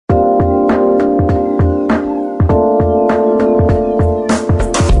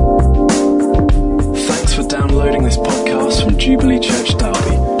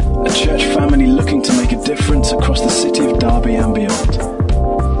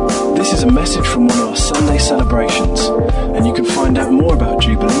is a message from one of our Sunday celebrations, and you can find out more about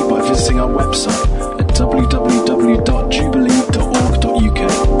Jubilee by visiting our website at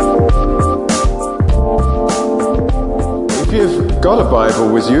www.jubilee.org.uk. If you've got a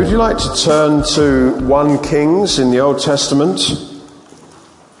Bible with you, would you like to turn to 1 Kings in the Old Testament?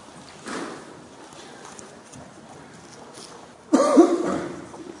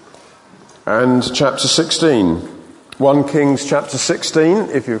 And chapter 16. 1 Kings chapter 16,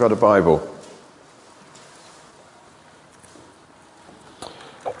 if you've got a Bible.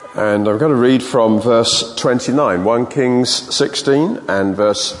 And I'm going to read from verse 29. 1 Kings 16 and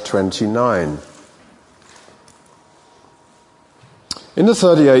verse 29. In the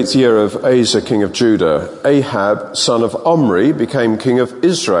 38th year of Asa, king of Judah, Ahab, son of Omri, became king of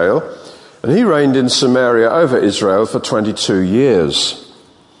Israel, and he reigned in Samaria over Israel for 22 years.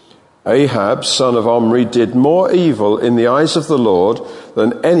 Ahab, son of Omri, did more evil in the eyes of the Lord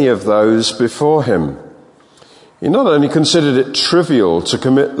than any of those before him. He not only considered it trivial to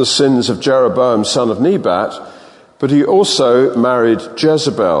commit the sins of Jeroboam, son of Nebat, but he also married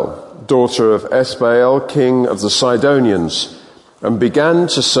Jezebel, daughter of Ethbaal, king of the Sidonians, and began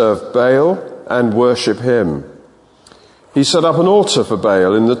to serve Baal and worship him. He set up an altar for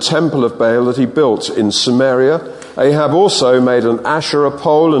Baal in the temple of Baal that he built in Samaria. Ahab also made an Asherah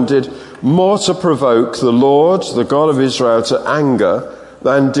pole and did more to provoke the Lord, the God of Israel, to anger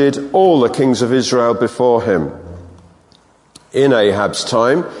than did all the kings of Israel before him. In Ahab's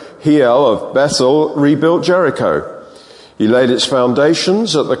time, Hiel of Bethel rebuilt Jericho. He laid its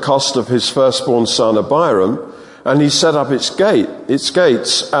foundations at the cost of his firstborn son Abiram, and he set up its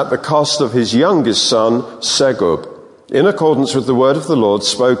gates at the cost of his youngest son Segub, in accordance with the word of the Lord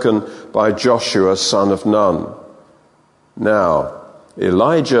spoken by Joshua, son of Nun. Now,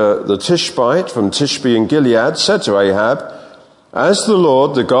 Elijah the Tishbite from Tishbe in Gilead said to Ahab, "As the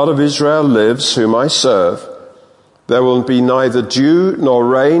Lord, the God of Israel, lives, whom I serve, there will be neither dew nor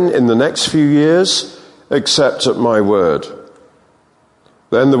rain in the next few years, except at my word."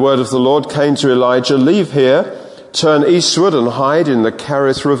 Then the word of the Lord came to Elijah, "Leave here, turn eastward and hide in the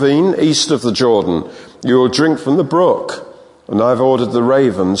Kerith ravine, east of the Jordan. You will drink from the brook, and I've ordered the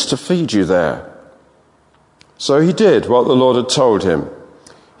ravens to feed you there." So he did what the Lord had told him.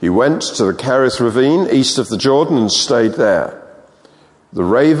 He went to the Kerith ravine, east of the Jordan, and stayed there. The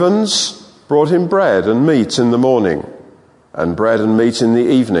ravens brought him bread and meat in the morning, and bread and meat in the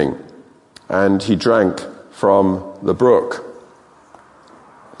evening, and he drank from the brook.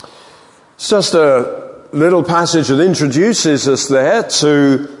 It's just a little passage that introduces us there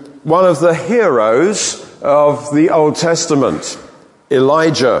to one of the heroes of the Old Testament,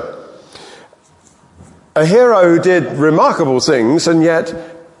 Elijah. A hero who did remarkable things, and yet,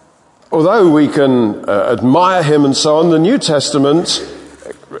 although we can admire him and so on, the New Testament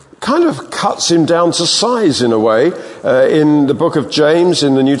kind of cuts him down to size in a way. In the book of James,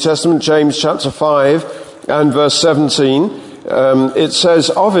 in the New Testament, James chapter 5 and verse 17, it says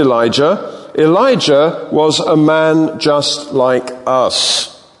of Elijah, "Elijah was a man just like us.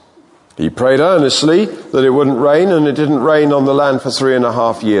 He prayed earnestly that it wouldn't rain, and it didn't rain on the land for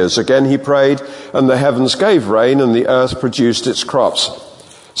 3.5 years. Again he prayed, and the heavens gave rain, and the earth produced its crops."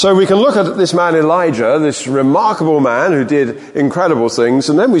 So we can look at this man Elijah, this remarkable man who did incredible things,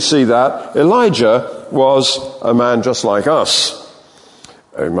 and then we see that Elijah was a man just like us.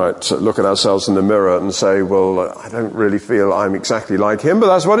 We might look at ourselves in the mirror and say, well, I don't really feel I'm exactly like him, but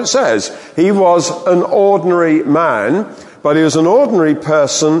that's what it says. He was an ordinary man, but he was an ordinary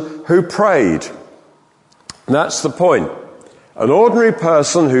person who prayed. And that's the point. An ordinary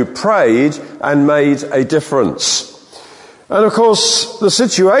person who prayed and made a difference. And of course, the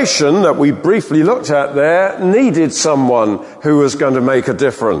situation that we briefly looked at there needed someone who was going to make a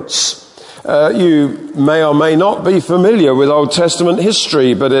difference. You may or may not be familiar with Old Testament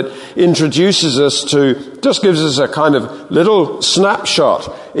history, but it introduces us to, just gives us a kind of little snapshot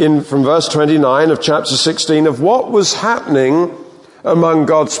from verse 29 of chapter 16 of what was happening among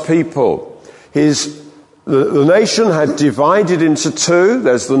God's people. The nation had divided into two.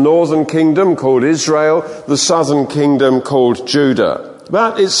 There's the northern kingdom called Israel, the southern kingdom called Judah.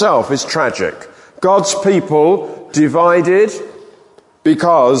 That itself is tragic. God's people divided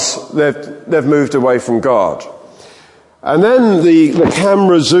because they've moved away from God. And then the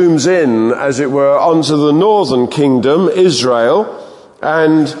camera zooms in, as it were, onto the northern kingdom, Israel,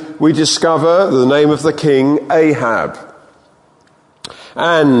 and we discover the name of the king, Ahab.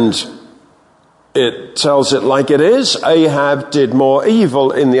 And it tells it like it is. Ahab did more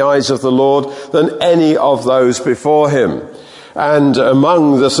evil in the eyes of the Lord than any of those before him. And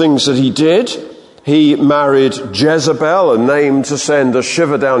among the things that he did, He married Jezebel, a name to send a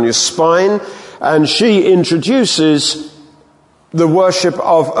shiver down your spine, and she introduces the worship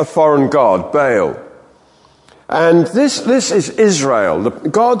of a foreign god, Baal. And this is Israel,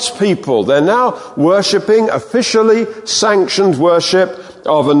 God's people. They're now worshipping, officially sanctioned worship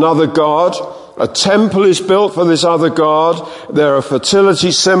of another god. A temple is built for this other god. There are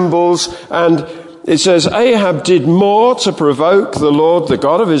fertility symbols. And it says, Ahab did more to provoke the Lord, the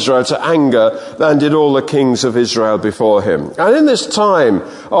God of Israel, to anger than did all the kings of Israel before him. And in this time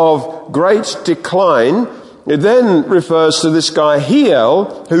of great decline, it then refers to this guy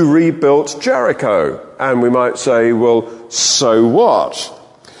Hiel, who rebuilt Jericho. And we might say, well, so what?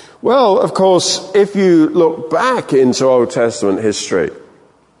 Well, of course, if you look back into Old Testament history,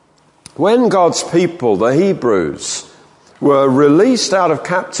 when God's people, the Hebrews, were released out of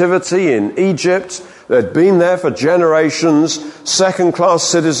captivity in Egypt, they'd been there for generations, second-class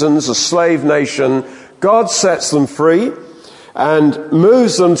citizens, a slave nation, God sets them free and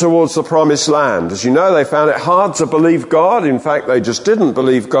moves them towards the promised land. As you know, they found it hard to believe God. In fact, they just didn't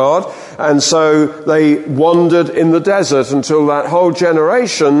believe God. And so they wandered in the desert until that whole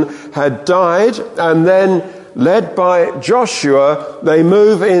generation had died. And then, led by Joshua, they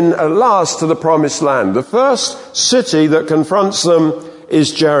move in at last to the promised land. The first city that confronts them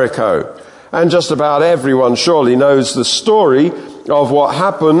is Jericho. And just about everyone surely knows the story of what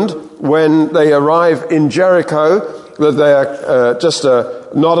happened when they arrive in Jericho. That they are just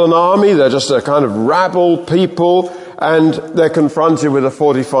not an army, they're just a kind of rabble people, and they're confronted with a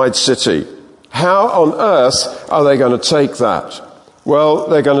fortified city. How on earth are they going to take that? Well,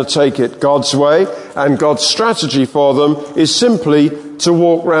 they're going to take it God's way, and God's strategy for them is simply to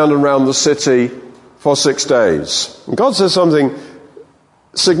walk round and round the city for 6 days. And God says something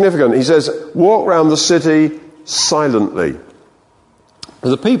significant. He says, walk round the city silently.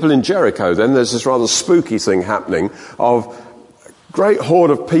 The people in Jericho, then, there's this rather spooky thing happening of great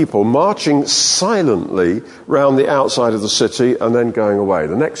horde of people marching silently round the outside of the city and then going away.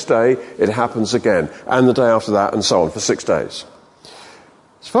 The next day, it happens again, and the day after that, and so on, for 6 days.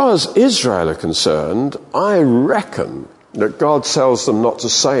 As far as Israel are concerned, I reckon that God tells them not to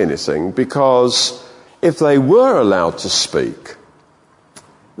say anything, because if they were allowed to speak,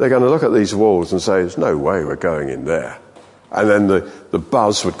 they're going to look at these walls and say, there's no way we're going in there. And then the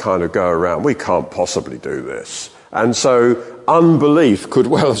buzz would kind of go around, we can't possibly do this. And so unbelief could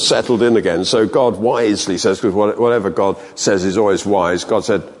well have settled in again. So God wisely says, because whatever God says is always wise, God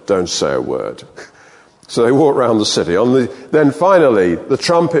said, don't say a word. So they walk around the city. Then finally, the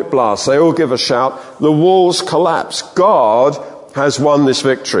trumpet blasts, they all give a shout, the walls collapse. God has won this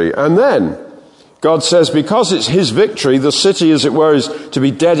victory. And then God says, because it's his victory, the city, as it were, is to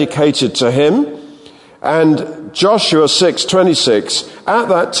be dedicated to him. And Joshua 6:26, at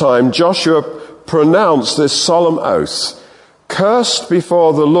that time Joshua pronounced this solemn oath, cursed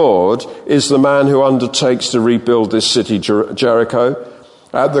before the Lord is the man who undertakes to rebuild this city Jericho.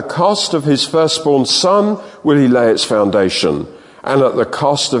 At the cost of his firstborn son will he lay its foundation, and at the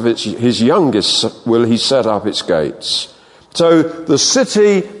cost of his youngest will he set up its gates. So the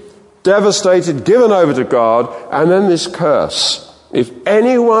city devastated, given over to God, and then this curse. If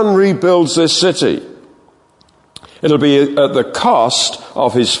anyone rebuilds this city, it'll be at the cost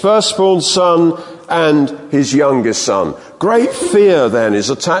of his firstborn son and his youngest son. Great fear then is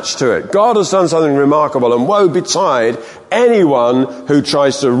attached to it. God has done something remarkable, and woe betide anyone who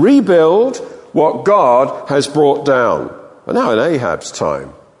tries to rebuild what God has brought down. And now in Ahab's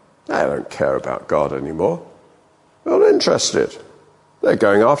time, they don't care about God anymore. They're not interested. They're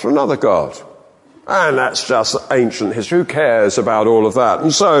going after another god. And that's just ancient history. Who cares about all of that?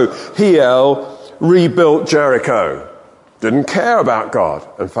 And so Hiel rebuilt Jericho, didn't care about God,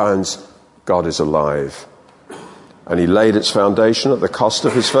 and finds God is alive. And he laid its foundation at the cost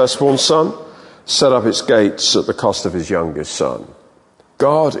of his firstborn son, set up its gates at the cost of his youngest son.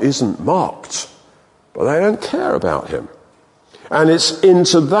 God isn't mocked, but they don't care about him. And it's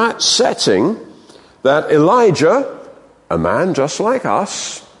into that setting that Elijah, a man just like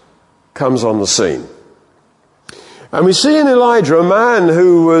us, comes on the scene. And we see in Elijah a man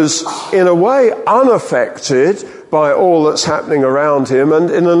who was, in a way, unaffected by all that's happening around him,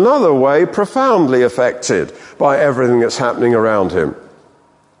 and in another way, profoundly affected by everything that's happening around him.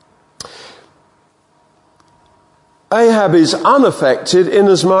 Ahab is unaffected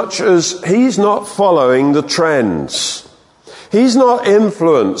inasmuch as he's not following the trends. He's not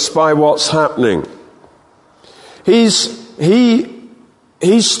influenced by what's happening. He still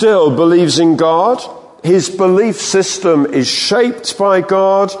believes in God. His belief system is shaped by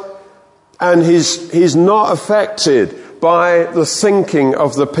God, and he's not affected by the thinking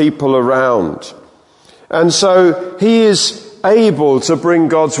of the people around. And so he is able to bring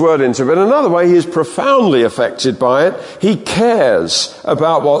God's word into it. Another way, he is profoundly affected by it. He cares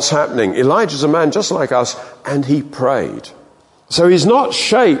about what's happening. Elijah's a man just like us, and he prayed. So he's not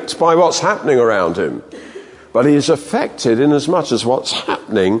shaped by what's happening around him, but he is affected in as much as what's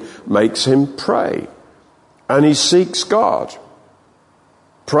happening makes him pray. And he seeks God,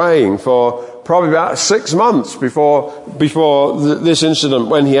 praying for probably about 6 months before this incident,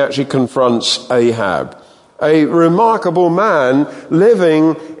 when he actually confronts Ahab. A remarkable man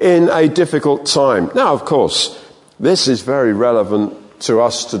living in a difficult time. Now, of course, this is very relevant to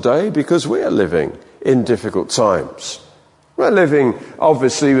us today because we are living in difficult times. We're living,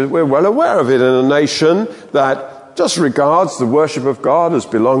 obviously, we're well aware of it, in a nation that just regards the worship of God as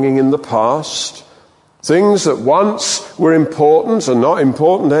belonging in the past. Things that once were important are not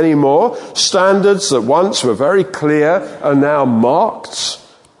important anymore. Standards that once were very clear are now mocked.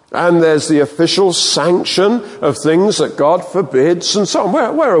 And there's the official sanction of things that God forbids and so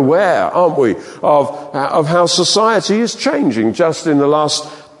on. We're aware, aren't we, of how society is changing. Just in the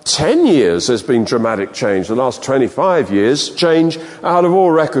last 10 years, there's been dramatic change. The last 25 years, change out of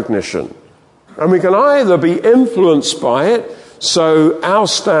all recognition. And we can either be influenced by it, so our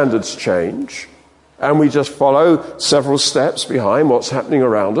standards change, and we just follow several steps behind what's happening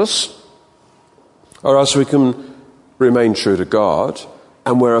around us, or else we can remain true to God,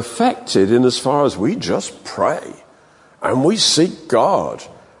 and we're affected in as far as we just pray and we seek God.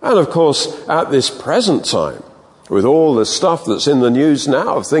 And of course, at this present time, with all the stuff that's in the news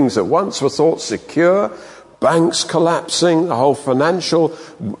now of things that once were thought secure, banks collapsing, the whole financial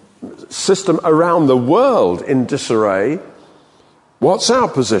system around the world in disarray, what's our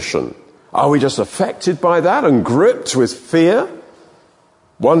position? Are we just affected by that and gripped with fear?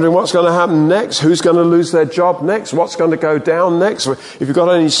 Wondering what's going to happen next, who's going to lose their job next, what's going to go down next. If you've got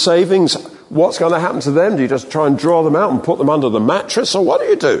any savings, what's going to happen to them? Do you just try and draw them out and put them under the mattress, or what do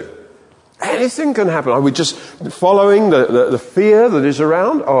you do? Anything can happen. Are we just following the fear that is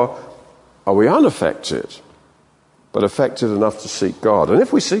around, or are we unaffected, but affected enough to seek God? And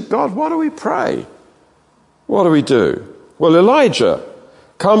if we seek God, what do we pray? What do we do? Well, Elijah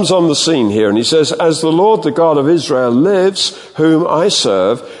comes on the scene here, and he says, "As the Lord, the God of Israel, lives, whom I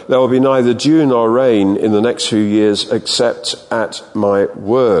serve, there will be neither dew nor rain in the next few years except at my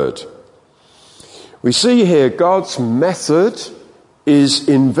word." We see here God's method is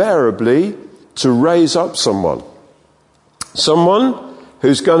invariably to raise up someone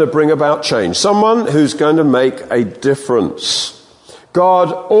who's going to bring about change, someone who's going to make a difference.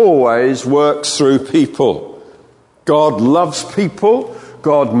 God always works through people. God loves people.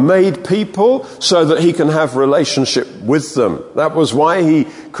 God made people so that he can have relationship with them. That was why he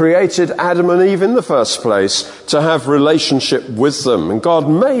created Adam and Eve in the first place, to have relationship with them. And God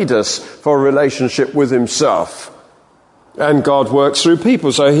made us for relationship with himself. And God works through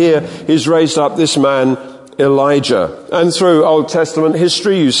people. So here he's raised up this man, Elijah. And through Old Testament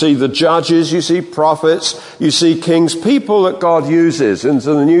history, you see the judges, you see prophets, you see kings, people that God uses.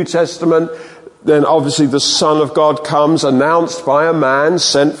 Into the New Testament, then obviously the Son of God comes, announced by a man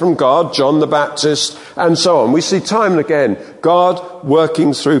sent from God, John the Baptist, and so on. We see time and again God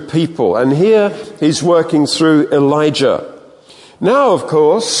working through people. And here he's working through Elijah. Now, of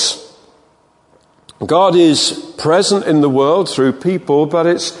course, God is present in the world through people, but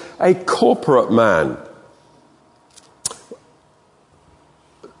it's a corporate man.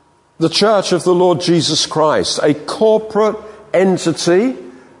 The Church of the Lord Jesus Christ, a corporate entity,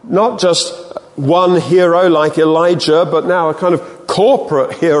 not just one hero like Elijah, but now a kind of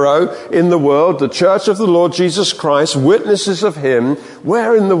corporate hero in the world, the Church of the Lord Jesus Christ, witnesses of him.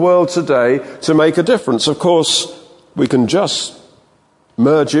 Where in the world today to make a difference? Of course, we can just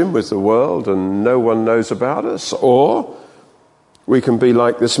merge in with the world and no one knows about us, or we can be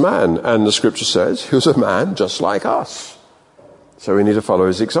like this man, and the scripture says he was a man just like us. So we need to follow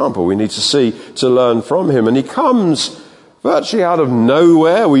his example. We need to learn from him. And he comes virtually out of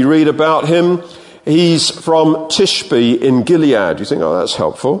nowhere. We read about him. He's from Tishbe in Gilead. You think, oh, that's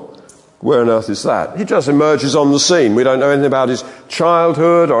helpful. Where on earth is that? He just emerges on the scene. We don't know anything about his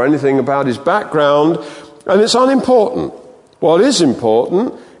childhood or anything about his background. And it's unimportant. What is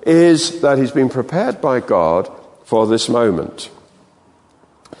important is that he's been prepared by God for this moment.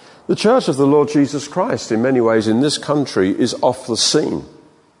 The Church of the Lord Jesus Christ, in many ways, in this country, is off the scene.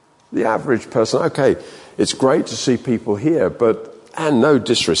 The average person, okay, it's great to see people here, and no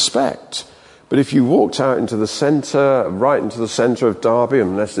disrespect, but if you walked out into the centre, right into the centre of Derby,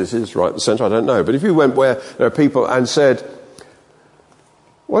 unless this is right at the centre, I don't know, but if you went where there are people and said,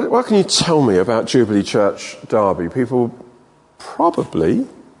 what can you tell me about Jubilee Church Derby? People probably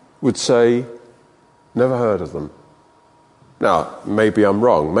would say Never heard of them. Now, maybe I'm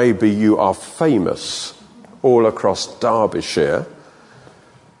wrong. Maybe you are famous all across Derbyshire,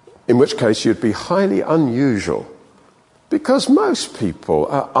 in which case you'd be highly unusual, because most people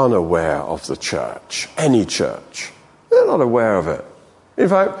are unaware of the church, any church. They're not aware of it. In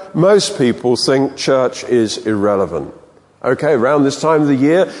fact, most people think church is irrelevant. Okay, around this time of the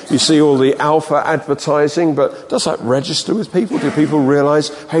year, you see all the alpha advertising, but does that register with people? Do people realize,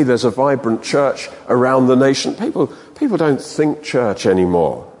 hey, there's a vibrant church around the nation? People don't think church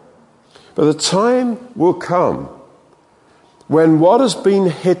anymore. But the time will come when what has been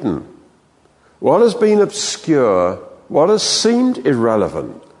hidden, what has been obscure, what has seemed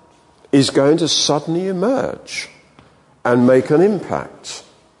irrelevant is going to suddenly emerge and make an impact,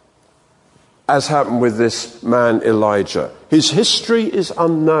 as happened with this man Elijah. His history is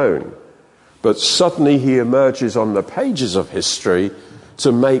unknown, but suddenly he emerges on the pages of history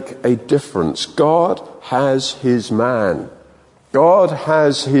to make a difference. God has his man. God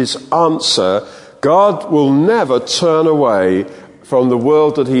has his answer. God will never turn away from the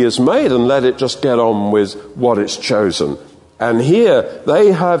world that he has made and let it just get on with what it's chosen. And here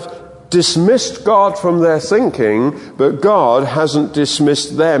they have dismissed God from their thinking, but God hasn't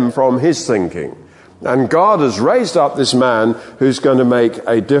dismissed them from his thinking. And God has raised up this man who's going to make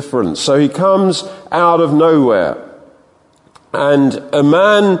a difference. So he comes out of nowhere. And a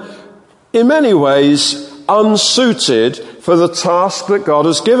man, in many ways, unsuited for the task that God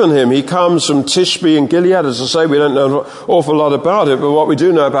has given him. He comes from Tishbe in Gilead. As I say, we don't know an awful lot about it, but what we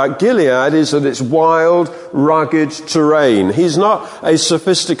do know about Gilead is that it's wild, rugged terrain. He's not a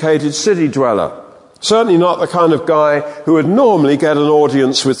sophisticated city dweller. Certainly not the kind of guy who would normally get an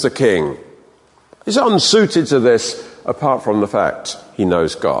audience with the king. He's unsuited to this, apart from the fact he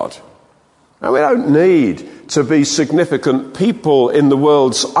knows God. And we don't need to be significant people in the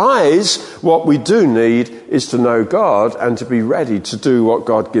world's eyes. What we do need is to know God and to be ready to do what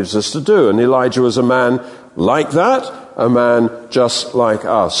God gives us to do. And Elijah was a man like that, a man just like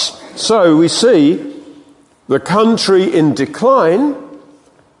us. So we see the country in decline,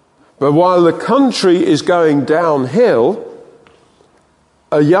 but while the country is going downhill,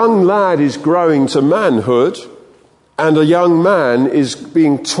 a young lad is growing to manhood, and a young man is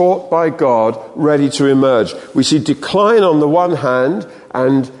being taught by God, ready to emerge. We see decline on the one hand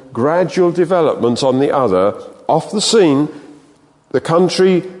and gradual development on the other. Off the scene, the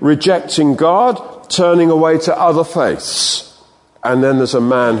country rejecting God, turning away to other faiths. And then there's a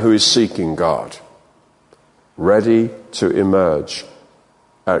man who is seeking God, ready to emerge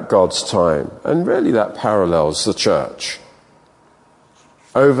at God's time. And really that parallels the church.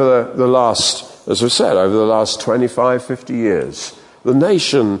 Over the last, as we said, over the last 25, 50 years, the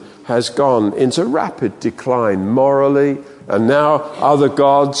nation has gone into rapid decline morally, and now other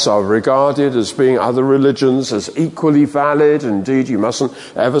gods are regarded as being other religions as equally valid. Indeed, you mustn't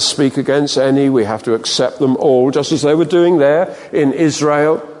ever speak against any. We have to accept them all, just as they were doing there in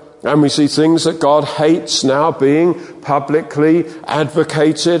Israel. And we see things that God hates now being publicly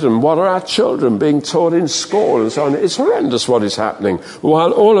advocated. And what are our children being taught in school and so on? It's horrendous what is happening.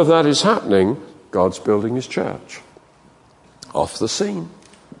 While all of that is happening, God's building his church. Off the scene.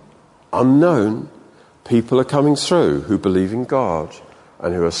 Unknown. People are coming through who believe in God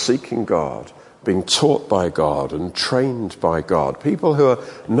and who are seeking God, being taught by God and trained by God. People who are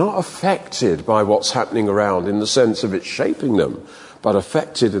not affected by what's happening around in the sense of it shaping them, but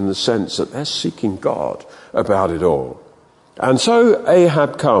affected in the sense that they're seeking God about it all. And so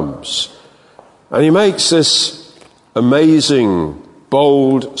Ahab comes, and he makes this amazing,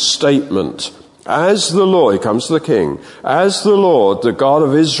 bold statement. As the Lord, he comes to the king, as the Lord, the God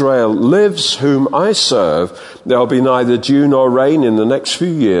of Israel, lives whom I serve, there'll be neither dew nor rain in the next few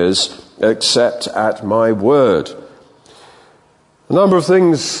years, except at my word. A number of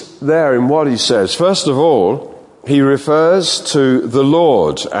things there in what he says. First of all, he refers to the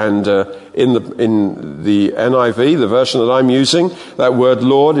Lord, and in the NIV, the version that I'm using, that word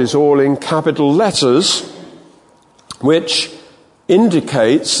Lord is all in capital letters, which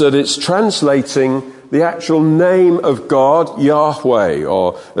indicates that it's translating the actual name of God, Yahweh,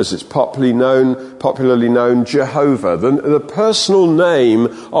 or as it's popularly known, Jehovah, the personal name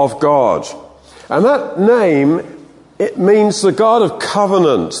of God. And that name, it means the God of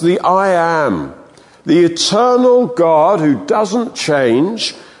covenant, the I am. The eternal God who doesn't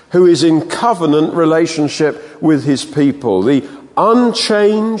change, who is in covenant relationship with his people. The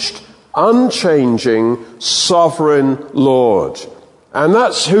unchanged, unchanging, sovereign Lord. And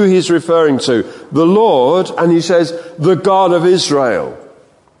that's who he's referring to. The Lord, and he says, the God of Israel.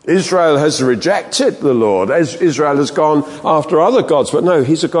 Israel has rejected the Lord. Israel has gone after other gods, but no,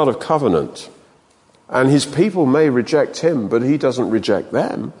 he's a God of covenant. And his people may reject him, but he doesn't reject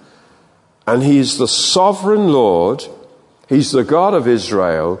them. And he's the sovereign Lord, he's the God of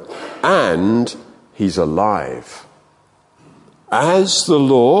Israel, and he's alive. As the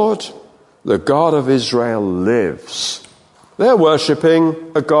Lord, the God of Israel, lives. They're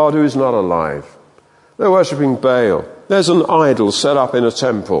worshipping a God who is not alive. They're worshipping Baal. There's an idol set up in a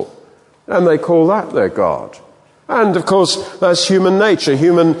temple, and they call that their God. And of course, that's human nature.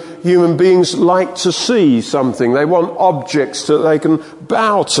 Human beings like to see something. They want objects that they can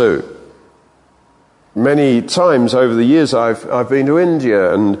bow to. Many times over the years I've been to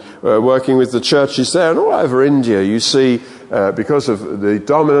India and working with the churches there, and all over India you see, because of the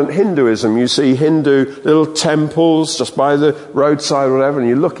dominant Hinduism, you see Hindu little temples just by the roadside or whatever, and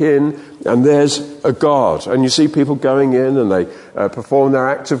you look in and there's a god, and you see people going in and they perform their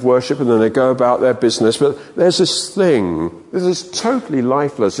act of worship and then they go about their business. But there's this thing, this is totally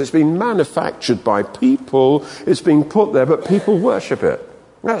lifeless. It's been manufactured by people, it's been put there, but people worship it.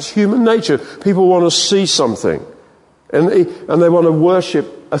 That's human nature. People want to see something. And they want to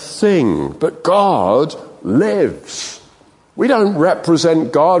worship a thing. But God lives. We don't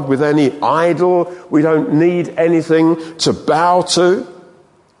represent God with any idol. We don't need anything to bow to.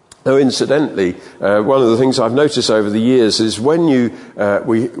 Though incidentally, one of the things I've noticed over the years is when you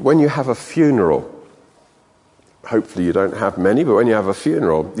have a funeral, hopefully you don't have many, but when you have a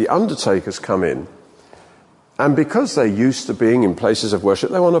funeral, the undertakers come in. And because they're used to being in places of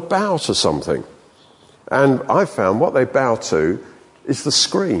worship, they want to bow to something. And I've found what they bow to is the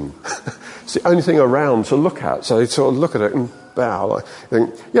screen. It's the only thing around to look at. So they sort of look at it and bow. I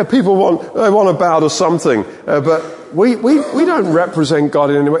think, yeah, people want to bow to something. But we don't represent God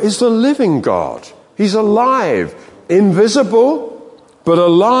in any way. He's the living God. He's alive. Invisible, but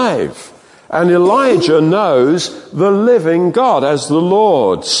alive. And Elijah knows the living God as the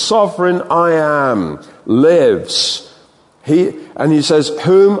Lord, sovereign I am, lives. He says,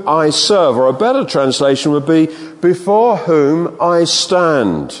 whom I serve, or a better translation would be, before whom I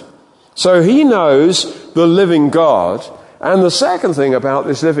stand. So he knows the living God. And the second thing about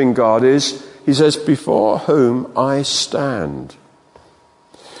this living God is, he says, before whom I stand.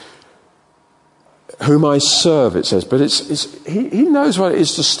 Whom I serve, it says. But he knows what it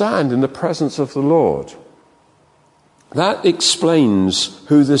is to stand in the presence of the Lord. That explains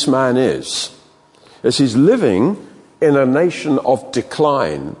who this man is. As he's living in a nation of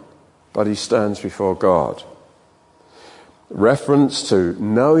decline, but he stands before God. Reference to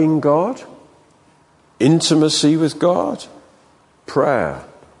knowing God, intimacy with God, prayer,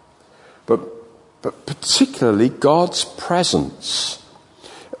 but particularly God's presence.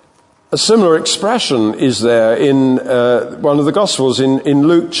 A similar expression is there in one of the Gospels, in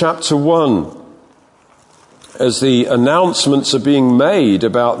Luke chapter 1, as the announcements are being made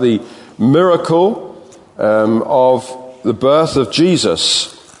about the miracle of the birth of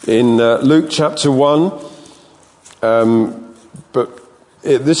Jesus in Luke chapter 1.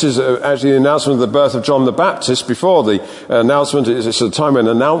 This is actually the announcement of the birth of John the Baptist. Before the announcement, it's a time when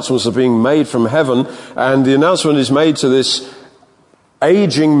announcements are being made from heaven, and the announcement is made to this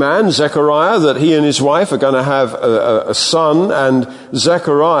aging man, Zechariah, that he and his wife are going to have a son. And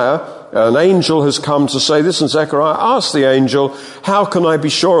Zechariah, an angel has come to say this, and Zechariah asked the angel, how can I be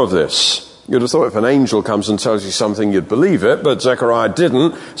sure of this? You'd have thought if an angel comes and tells you something, you'd believe it, but Zechariah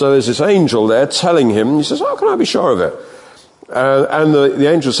didn't. So there's this angel there telling him, he says, how can I be sure of it? And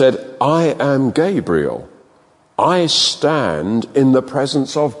the angel said, I am Gabriel. I stand in the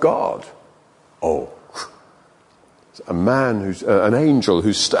presence of God. Oh, a man an angel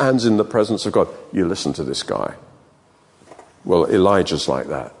who stands in the presence of God. You listen to this guy. Well, Elijah's like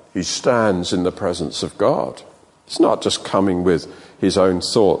that. He stands in the presence of God. He's not just coming with his own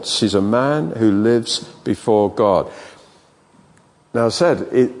thoughts. He's a man who lives before God. Now,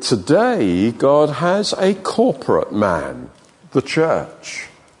 today God has a corporate man, the church.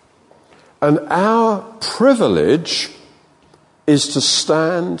 And our privilege is to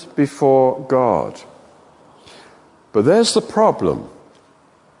stand before God. But there's the problem.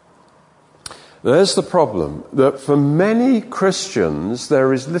 There's the problem that for many Christians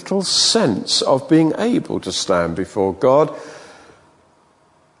there is little sense of being able to stand before God.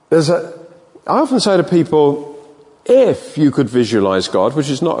 I often say to people, if you could visualize God, which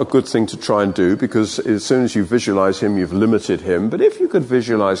is not a good thing to try and do, because as soon as you visualize him, you've limited him. But if you could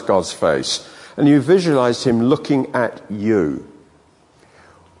visualize God's face, and you visualized him looking at you,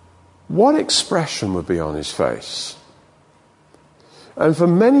 what expression would be on his face? And for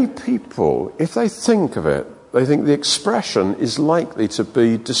many people, if they think of it, they think the expression is likely to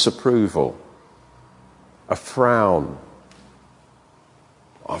be disapproval, a frown.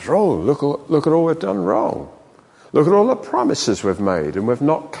 After all, look at all we've done wrong. Look at all the promises we've made and we've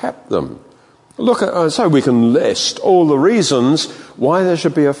not kept them. So we can list all the reasons why there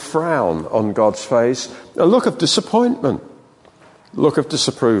should be a frown on God's face, a look of disappointment, look of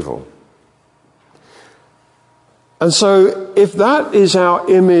disapproval. And so if that is our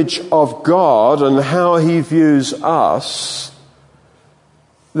image of God and how he views us,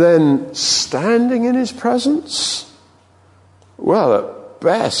 then standing in his presence, well, at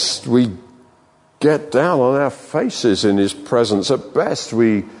best we get down on our faces in his presence. At best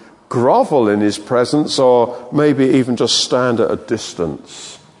we grovel in his presence, or maybe even just stand at a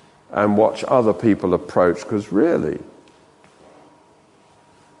distance and watch other people approach, because really,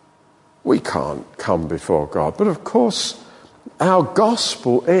 we can't come before God. But of course, our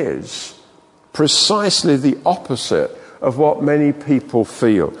gospel is precisely the opposite of what many people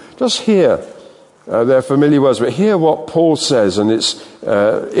feel. Just hear their familiar words, but hear what Paul says, and it's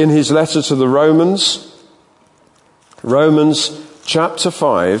in his letter to the Romans chapter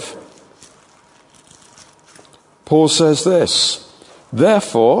 5. Paul says this: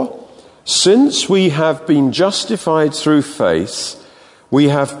 "Therefore, since we have been justified through faith, we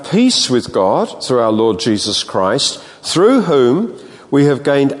have peace with God through our Lord Jesus Christ, through whom we have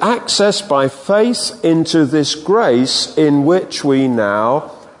gained access by faith into this grace in which we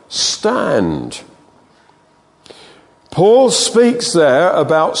now stand." Paul speaks there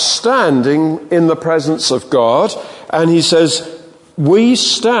about standing in the presence of God, and he says, we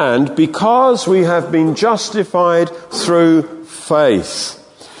stand because we have been justified through faith.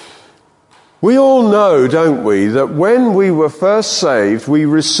 We all know, don't we, that when we were first saved, we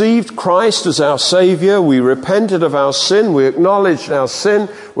received Christ as our Saviour, we repented of our sin, we acknowledged our sin,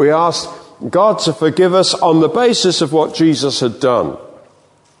 we asked God to forgive us on the basis of what Jesus had done.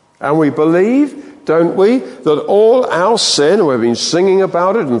 And we believe, don't we, that all our sin, and we've been singing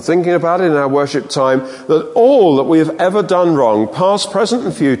about it and thinking about it in our worship time, that all that we have ever done wrong, past, present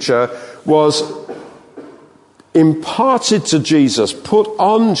and future, was imparted to Jesus, put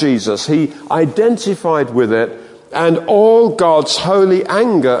on Jesus. He identified with it, and all God's holy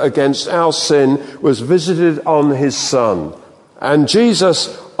anger against our sin was visited on his Son. And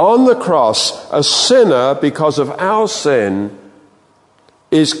Jesus, on the cross, a sinner because of our sin,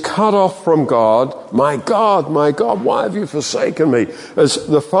 is cut off from God. My God, why have you forsaken me? As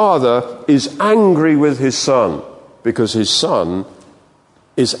the Father is angry with his Son, because his Son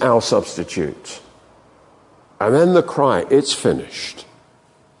is our substitute. And then the cry, it's finished.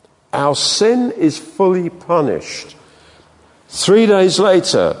 Our sin is fully punished. 3 days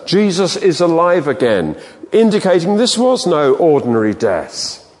later, Jesus is alive again, indicating this was no ordinary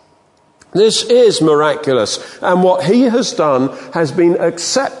death. This is miraculous, and what he has done has been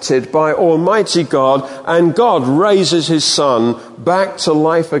accepted by Almighty God, and God raises his Son back to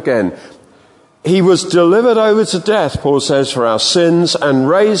life again. He was delivered over to death, Paul says, for our sins, and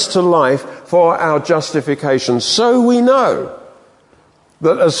raised to life for our justification. So we know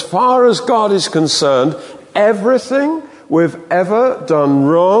that as far as God is concerned, everything we've ever done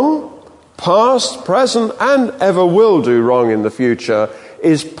wrong, past, present, and ever will do wrong in the future,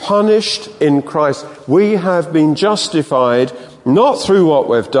 is punished in Christ. We have been justified not through what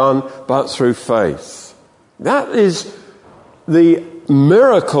we've done, but through faith. That is the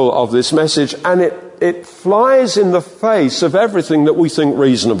miracle of this message, and it flies in the face of everything that we think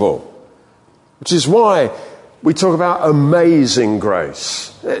reasonable, which is why we talk about amazing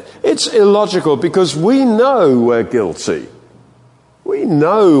grace. It's illogical because we know we're guilty. We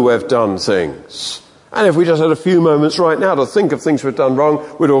know we've done things. And if we just had a few moments right now to think of things we've done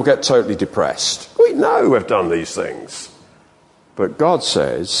wrong, we'd all get totally depressed. We know we've done these things. But God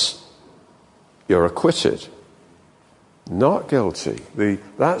says, you're acquitted. Not guilty.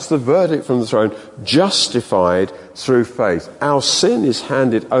 That's the verdict from the throne. Justified through faith. Our sin is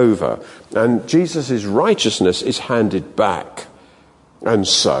handed over, and Jesus' righteousness is handed back. And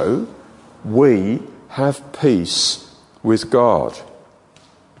so, we have peace with God.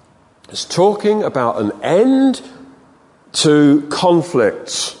 It's talking about an end to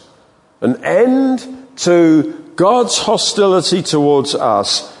conflicts, an end to God's hostility towards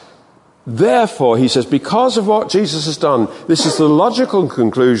us. Therefore, he says, because of what Jesus has done, this is the logical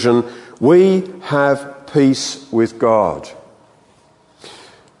conclusion, we have peace with God.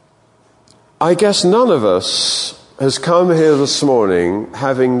 I guess none of us has come here this morning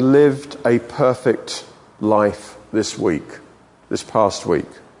having lived a perfect life this past week.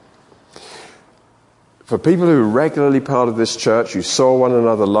 For people who are regularly part of this church, you saw one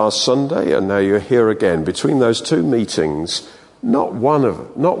another last Sunday, and now you're here again. Between those two meetings, not one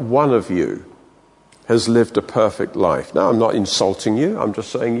of you has lived a perfect life. Now, I'm not insulting you. I'm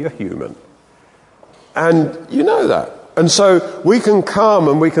just saying you're human. And you know that. And so we can come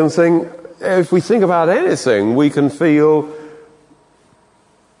and we can think, if we think about anything, we can feel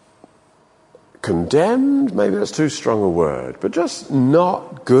condemned. Maybe that's too strong a word, but just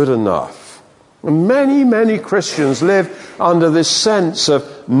not good enough. And many, many Christians live under this sense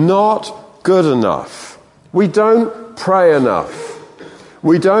of not good enough. We don't pray enough.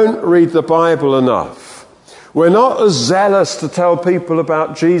 We don't read the Bible enough. We're not as zealous to tell people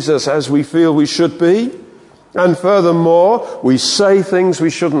about Jesus as we feel we should be. And furthermore, we say things we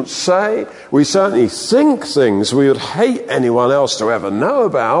shouldn't say. We certainly think things we would hate anyone else to ever know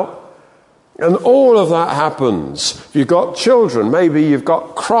about. And all of that happens. If you've got children, maybe you've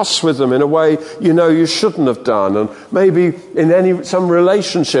got cross with them in a way you know you shouldn't have done. And maybe in some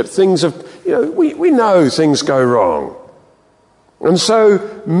relationship, things have, we know things go wrong. And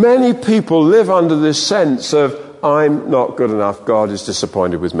so many people live under this sense of, I'm not good enough, God is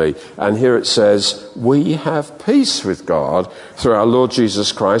disappointed with me. And here it says, we have peace with God through our Lord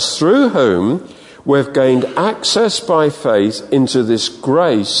Jesus Christ, through whom we've gained access by faith into this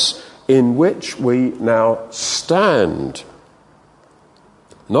grace in which we now stand.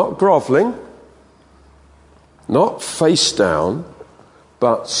 Not groveling, not face down,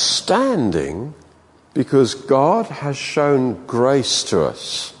 but standing, because God has shown grace to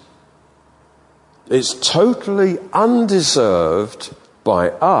us. It's totally undeserved by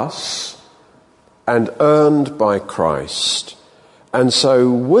us and earned by Christ. And so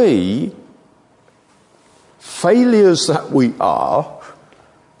we, failures that we are,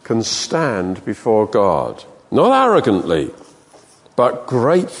 can stand before God. Not arrogantly, but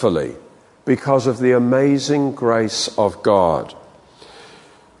gratefully, because of the amazing grace of God.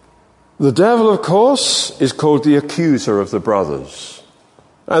 The devil, of course, is called the accuser of the brothers.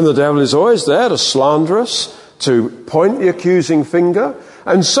 And the devil is always there to slander us, to point the accusing finger.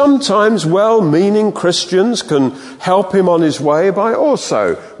 And sometimes well-meaning Christians can help him on his way by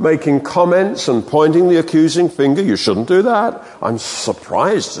also making comments and pointing the accusing finger. You shouldn't do that. I'm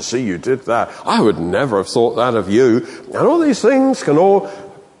surprised to see you did that. I would never have thought that of you. And all these things can all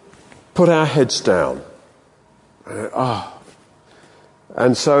put our heads down.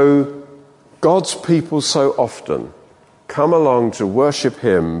 And so God's people so often come along to worship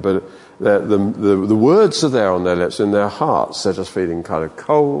him, but the words are there on their lips, in their hearts they're just feeling kind of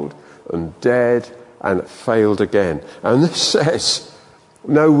cold and dead and failed again. And this says,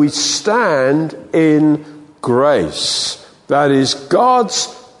 no, we stand in grace. That is God's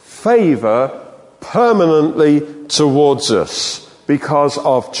favour permanently towards us because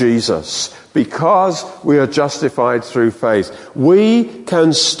of Jesus. Because we are justified through faith, we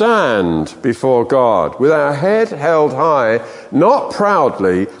can stand before God with our head held high, not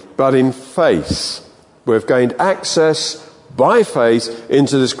proudly, but in faith. We've gained access by faith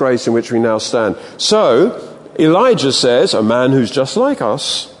into this grace in which we now stand. So, Elijah says, a man who's just like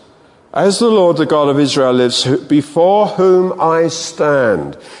us, as the Lord, the God of Israel lives, before whom I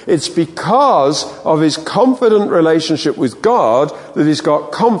stand. It's because of his confident relationship with God that he's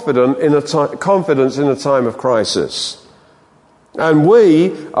got confidence in a time of crisis. And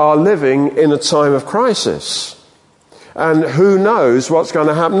we are living in a time of crisis. And who knows what's going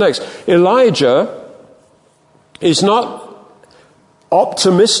to happen next. Elijah is not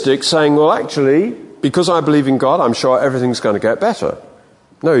optimistic, saying, well, actually, because I believe in God, I'm sure everything's going to get better.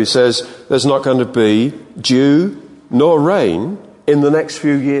 No, he says there's not going to be dew nor rain in the next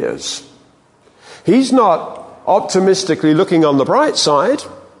few years. He's not optimistically looking on the bright side.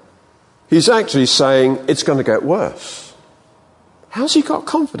 He's actually saying it's going to get worse. How's he got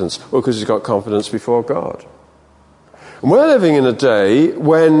confidence? Well, because he's got confidence before God. And we're living in a day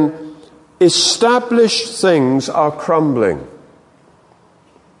when established things are crumbling.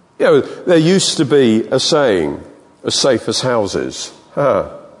 There used to be a saying, as safe as houses.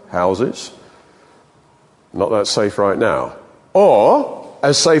 Houses? Not that safe right now. Or,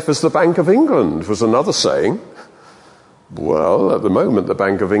 as safe as the Bank of England was another saying. Well, at the moment the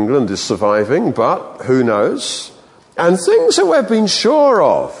Bank of England is surviving, but who knows? And things that we've been sure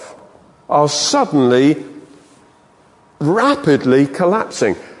of are suddenly rapidly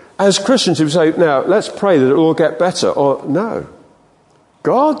collapsing. As Christians, we say, now, let's pray that it will get better. Or, no.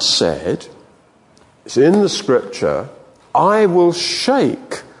 God said, it's in the scripture, I will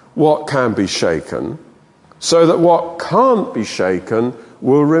shake what can be shaken, so that what can't be shaken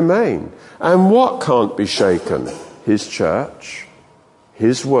will remain. And what can't be shaken? His church,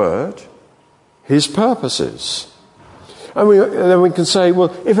 his word, his purposes. And then we can say, well,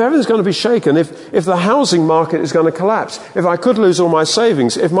 if everything's going to be shaken, if the housing market is going to collapse, if I could lose all my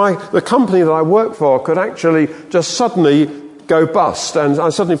savings, if the company that I work for could actually just suddenly go bust and I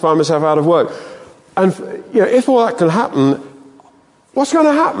suddenly find myself out of work, and if all that can happen, what's going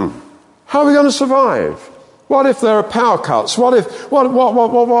to happen? How are we going to survive? What if there are power cuts? What?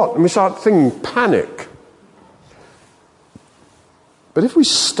 And we start thinking panic. But if we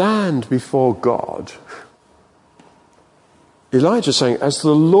stand before God, Elijah's saying, as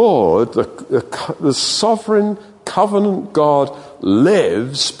the Lord, the sovereign covenant God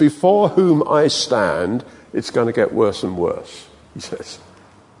lives, before whom I stand, it's going to get worse and worse, he says.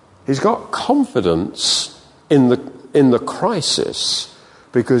 He's got confidence in the crisis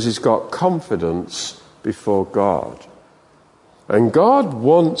because he's got confidence before God. And God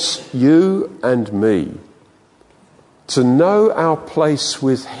wants you and me to know our place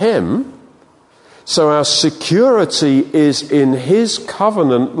with him, so our security is in his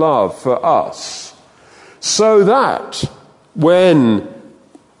covenant love for us, so that when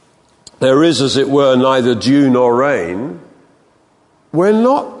there is, as it were, neither dew nor rain, we're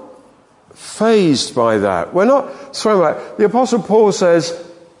not fazed by that. We're not thrown back. The Apostle Paul says,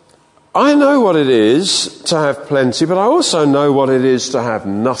 I know what it is to have plenty, but I also know what it is to have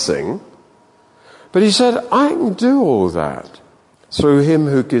nothing. But he said, I can do all that through him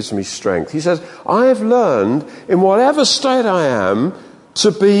who gives me strength. He says, I have learned in whatever state I am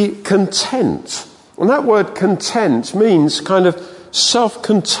to be content. And that word content means kind of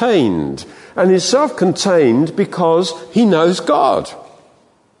self-contained. And he's self-contained because he knows God.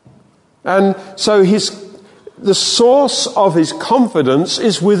 And so the source of his confidence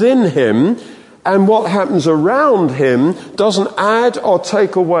is within him, and what happens around him doesn't add or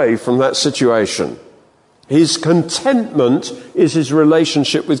take away from that situation. His contentment is his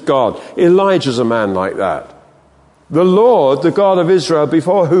relationship with God. Elijah's a man like that. The Lord, the God of Israel,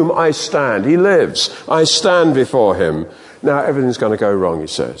 before whom I stand, he lives. I stand before him. Now everything's going to go wrong, he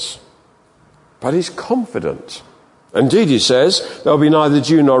says. But he's confident. Indeed, he says, there'll be neither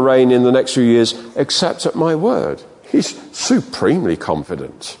dew nor rain in the next few years except at my word. He's supremely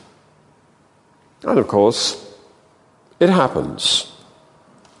confident. And of course, it happens.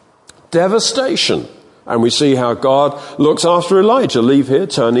 Devastation. And we see how God looks after Elijah. Leave here,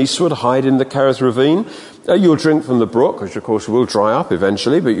 turn eastward, hide in the Kerith ravine. You'll drink from the brook, which of course will dry up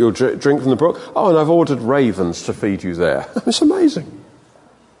eventually, but you'll drink from the brook. Oh, and I've ordered ravens to feed you there. It's amazing.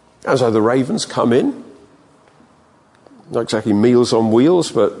 And so the ravens come in. Not exactly meals on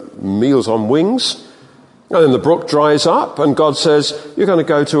wheels, but meals on wings. And then the brook dries up, and God says, you're going to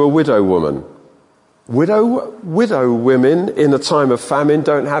go to a widow woman. Widow women in a time of famine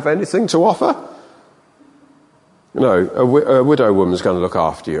don't have anything to offer. No, a widow woman's going to look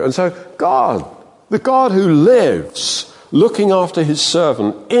after you. And so God, the God who lives, looking after his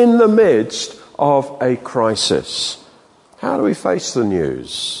servant in the midst of a crisis. How do we face the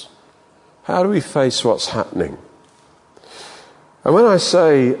news? How do we face what's happening? And when I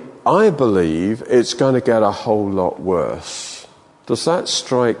say, I believe it's going to get a whole lot worse, does that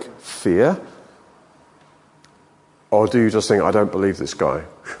strike fear? Or do you just think, I don't believe this guy?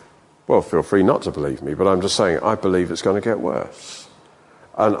 Well, feel free not to believe me, but I'm just saying, I believe it's going to get worse.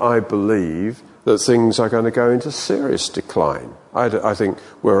 And I believe that things are going to go into serious decline. I think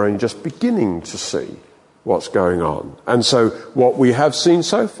we're only just beginning to see what's going on. And so what we have seen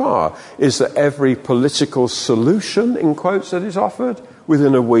so far is that every political solution, in quotes, that is offered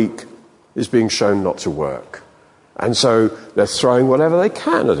within a week is being shown not to work. And so they're throwing whatever they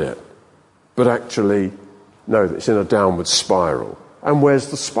can at it. But actually, no, it's in a downward spiral. And where's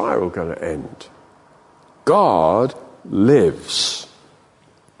the spiral going to end? God lives.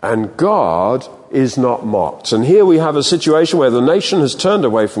 And God is not mocked. And here we have a situation where the nation has turned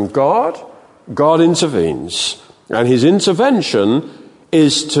away from God. God intervenes. And his intervention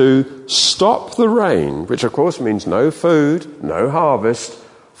is to stop the rain, which of course means no food, no harvest,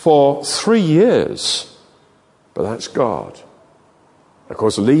 for 3 years. But that's God. Of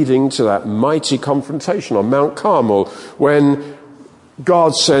course, leading to that mighty confrontation on Mount Carmel when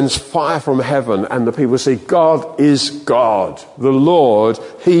God sends fire from heaven and the people see God is God. The Lord,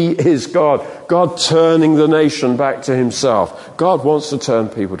 he is God. God turning the nation back to himself. God wants to turn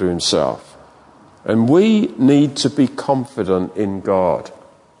people to himself. And we need to be confident in God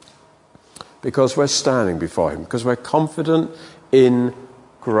because we're standing before him, because we're confident in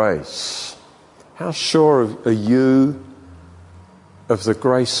grace. How sure are you of the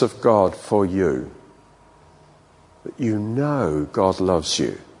grace of God for you? That you know God loves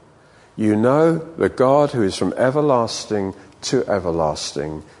you. You know the God who is from everlasting to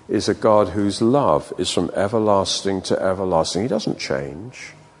everlasting is a God whose love is from everlasting to everlasting. He doesn't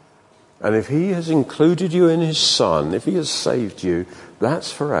change. And if he has included you in his Son, if he has saved you,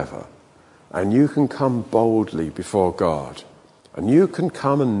 that's forever. And you can come boldly before God. And you can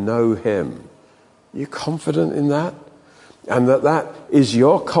come and know him. Are you confident in that? And that is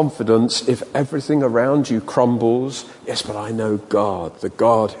your confidence if everything around you crumbles. Yes, but I know God, the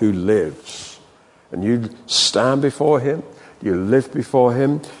God who lives. And you stand before him, you live before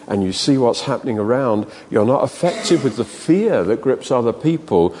him, and you see what's happening around. You're not affected with the fear that grips other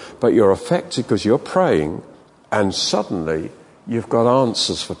people, but you're affected because you're praying, and suddenly you've got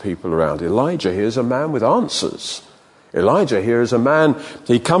answers for people around. Elijah here is a man with answers. Elijah here is a man,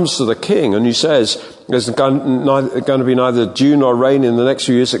 he comes to the king and he says, there's going to be neither dew nor rain in the next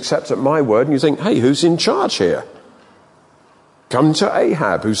few years except at my word. And you think, hey, who's in charge here? Come to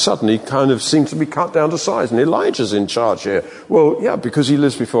Ahab, who suddenly kind of seems to be cut down to size, and Elijah's in charge here. Well, yeah, because he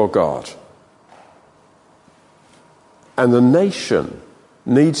lives before God. And the nation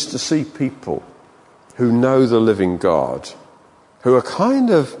needs to see people who know the living God, who are kind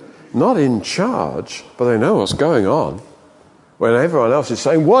of not in charge, but they know what's going on. When everyone else is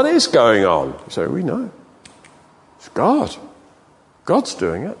saying, what is going on? You say, we know. It's God. God's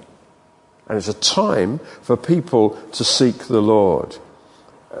doing it. And it's a time for people to seek the Lord.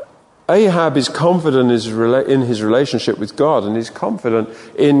 Ahab is confident in his relationship with God, and he's confident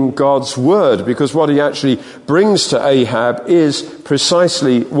in God's word, because what he actually brings to Ahab is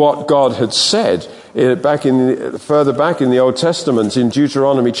precisely what God had said further back in the Old Testament, in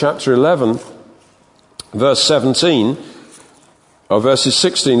Deuteronomy chapter 11, verse 17, or verses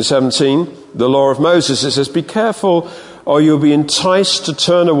 16, 17, the law of Moses. It says, be careful, or you'll be enticed to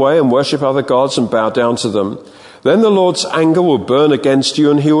turn away and worship other gods and bow down to them. Then the Lord's anger will burn against you,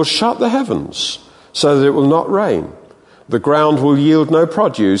 and he will shut the heavens so that it will not rain. The ground will yield no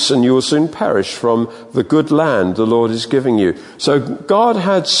produce, and you will soon perish from the good land the Lord is giving you. So God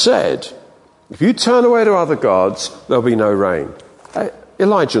had said, if you turn away to other gods, there'll be no rain.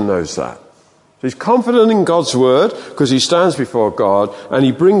 Elijah knows that. He's confident in God's word because he stands before God, and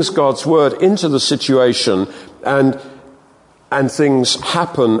he brings God's word into the situation, and things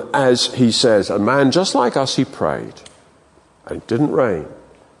happen as he says. A man just like us, he prayed, and it didn't rain.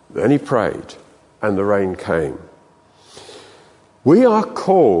 Then he prayed, and the rain came. We are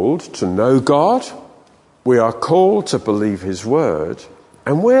called to know God. We are called to believe his word,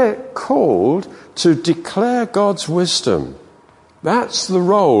 and we're called to declare God's wisdom. That's the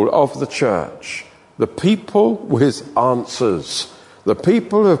role of the church. The people with answers. The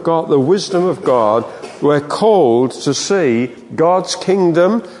people who've got the wisdom of God, we're called to see God's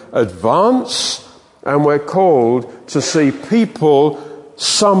kingdom advance, and we're called to see people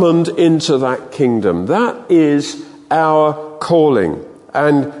summoned into that kingdom. That is our calling.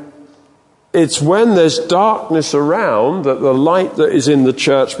 And it's when there's darkness around that the light that is in the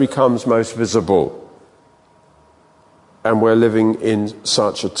church becomes most visible. And we're living in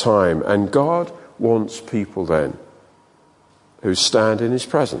such a time. And God wants people then who stand in his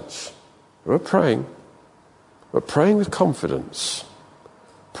presence. We're praying. We're praying with confidence.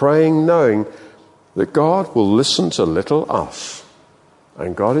 Praying knowing that God will listen to little us.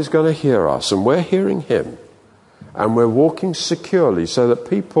 And God is going to hear us. And we're hearing him. And we're walking securely so that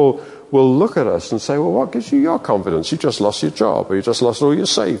people will look at us and say, well, what gives you your confidence? You just lost your job, or you just lost all your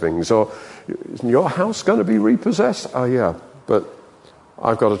savings, or isn't your house going to be repossessed? Oh, yeah, but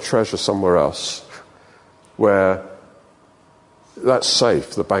I've got a treasure somewhere else where that's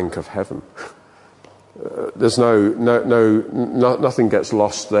safe, the bank of heaven. There's nothing gets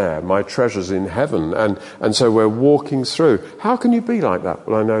lost there. My treasure's in heaven. And so we're walking through. How can you be like that?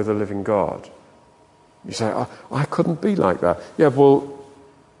 Well, I know the living God. You say, I couldn't be like that. Yeah, well,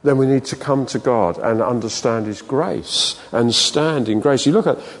 then we need to come to God and understand his grace and stand in grace. You look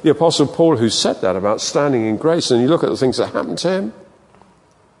at the Apostle Paul, who said that about standing in grace, and you look at the things that happened to him.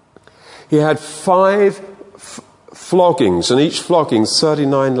 He had 5 floggings, and each flogging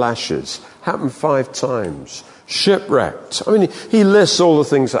 39 lashes. Happened 5 times. Shipwrecked. I mean, he lists all the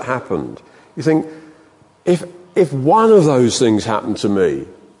things that happened. You think, if one of those things happened to me,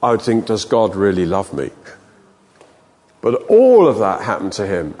 I would think, does God really love me? But all of that happened to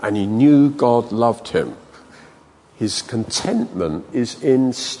him, and he knew God loved him. His contentment is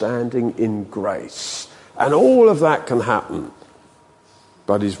in standing in grace. And all of that can happen.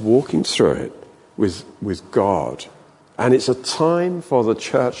 But he's walking through it with God. And it's a time for the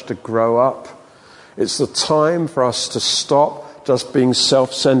church to grow up. It's the time for us to stop just being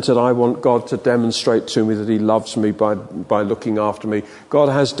self-centered. I want God to demonstrate to me that he loves me by looking after me. God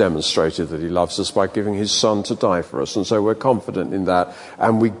has demonstrated that he loves us by giving his son to die for us. And so we're confident in that.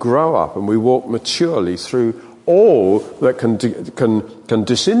 And we grow up and we walk maturely through all that can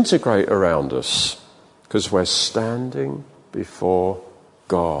disintegrate around us, because we're standing before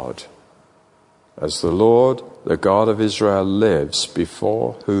God. As the Lord, the God of Israel, lives,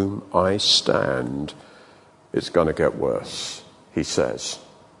 before whom I stand, it's going to get worse, he says.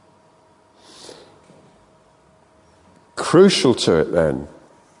 Crucial to it, then,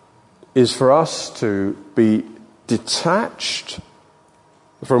 is for us to be detached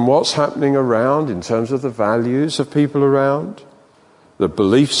from what's happening around in terms of the values of people around, the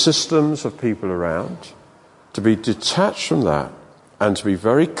belief systems of people around, to be detached from that and to be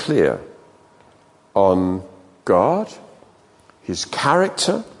very clear on God, his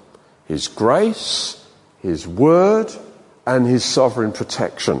character, his grace, his word, and his sovereign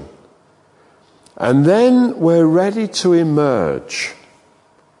protection. And then we're ready to emerge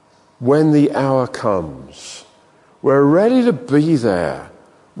when the hour comes. We're ready to be there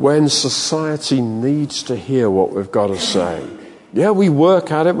when society needs to hear what we've got to say. Yeah, we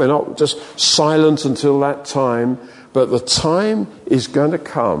work at it. We're not just silent until that time. But the time is going to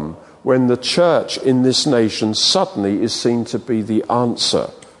come when the church in this nation suddenly is seen to be the answer,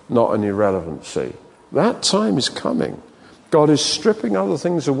 not an irrelevancy. That time is coming. God is stripping other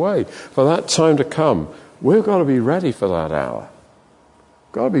things away for that time to come. We've got to be ready for that hour.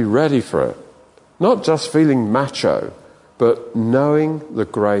 Got to be ready for it. Not just feeling macho, but knowing the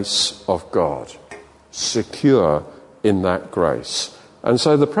grace of God. Secure in that grace. And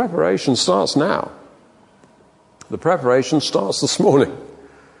so the preparation starts now. The preparation starts this morning.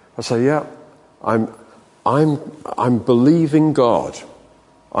 I say, yeah, I'm believing God.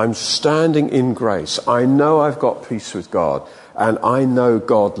 I'm standing in grace. I know I've got peace with God, and I know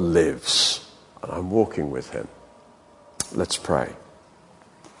God lives, and I'm walking with him. Let's pray.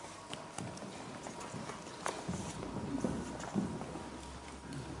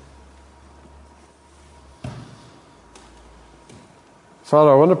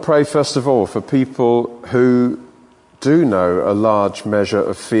 Father, I want to pray first of all for people who do know a large measure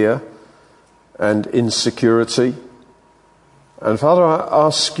of fear and insecurity. And Father, I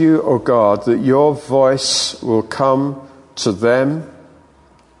ask you, O God, that your voice will come to them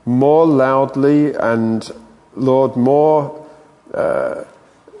more loudly and, Lord,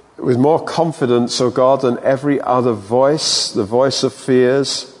 with more confidence, O God, than every other voice, the voice of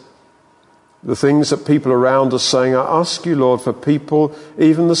fears, the things that people around are saying. I ask you, Lord, for people,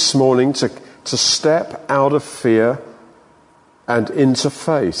 even this morning, to step out of fear and into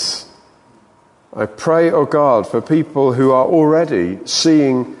faith. I pray, O God, for people who are already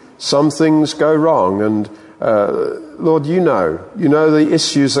seeing some things go wrong. And Lord, you know the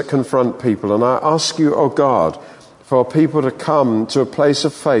issues that confront people. And I ask you, O God, for people to come to a place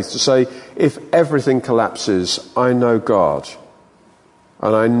of faith, to say, if everything collapses, I know God.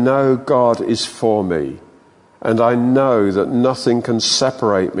 And I know God is for me. And I know that nothing can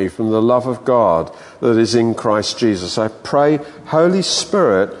separate me from the love of God that is in Christ Jesus. I pray, Holy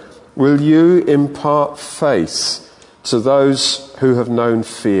Spirit, will you impart faith to those who have known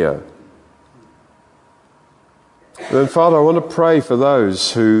fear? Then, Father, I want to pray for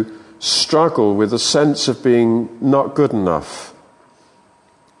those who struggle with a sense of being not good enough.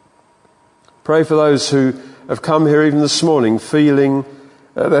 Pray for those who have come here even this morning feeling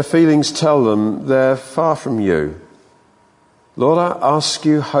their feelings tell them they're far from you. Lord, I ask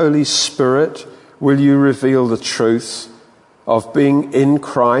you, Holy Spirit, will you reveal the truth of being in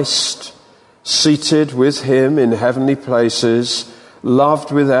Christ, seated with him in heavenly places,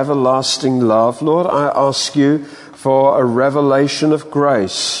 loved with everlasting love. Lord, I ask you for a revelation of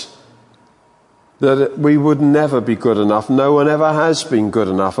grace, that we would never be good enough. No one ever has been good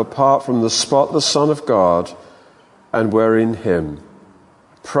enough apart from the spotless Son of God, and we're in him.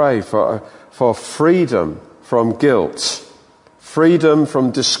 Pray for freedom from guilt, freedom from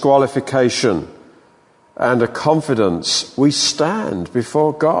disqualification, and a confidence. We stand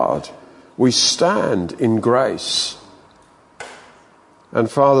before God. We stand in grace. And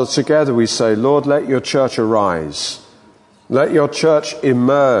Father, together we say, Lord, let your church arise. Let your church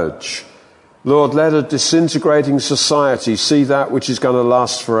emerge. Lord, let a disintegrating society see that which is going to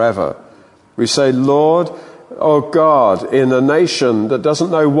last forever. We say, Lord, oh God, in a nation that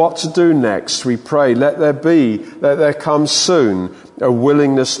doesn't know what to do next, we pray, let there come soon a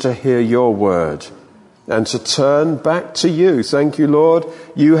willingness to hear your word and to turn back to you. Thank you, Lord.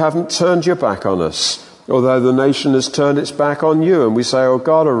 You haven't turned your back on us, although the nation has turned its back on you. And we say, oh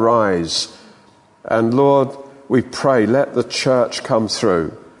God, arise. And Lord, we pray, let the church come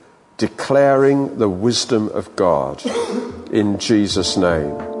through, declaring the wisdom of God. In Jesus'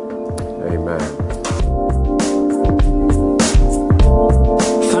 name, amen.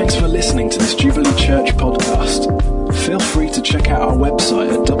 Thanks for listening to this Jubilee Church podcast. Feel free to check out our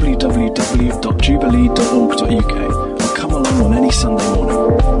website at www.jubilee.org.uk or come along on any Sunday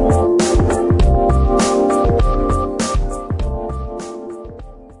morning.